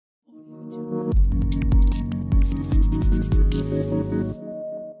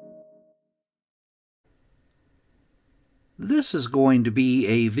This is going to be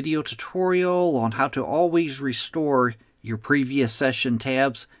a video tutorial on how to always restore your previous session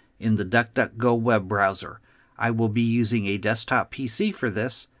tabs in the DuckDuckGo Web Browser. I will be using a desktop PC for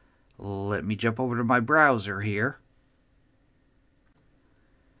this. Let me jump over to my browser here.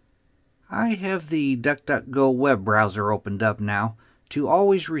 I have the DuckDuckGo Web Browser opened up now. To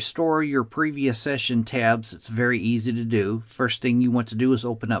always restore your previous session tabs, it's very easy to do. First thing you want to do is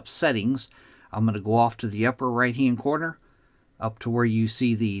open up Settings. I'm going to go off to the upper right hand corner, up to where you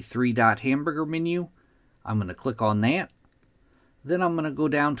see the 3-dot hamburger menu. I'm going to click on that. Then I'm going to go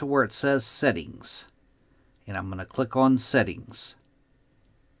down to where it says Settings. And I'm going to click on Settings.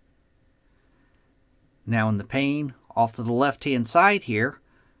 Now in the pane, off to the left hand side here,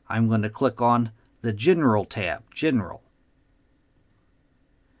 I'm going to click on the General tab, General.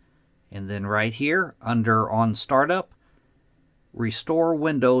 And then right here, under on Startup, Restore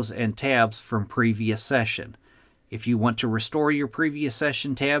Windows and Tabs from Previous Session. If you want to restore your previous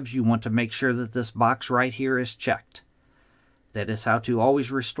session tabs, you want to make sure that this box right here is checked. That is how to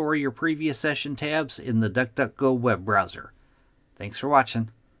always restore your previous session tabs in the DuckDuckGo Web Browser. Thanks for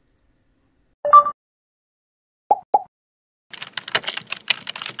watching.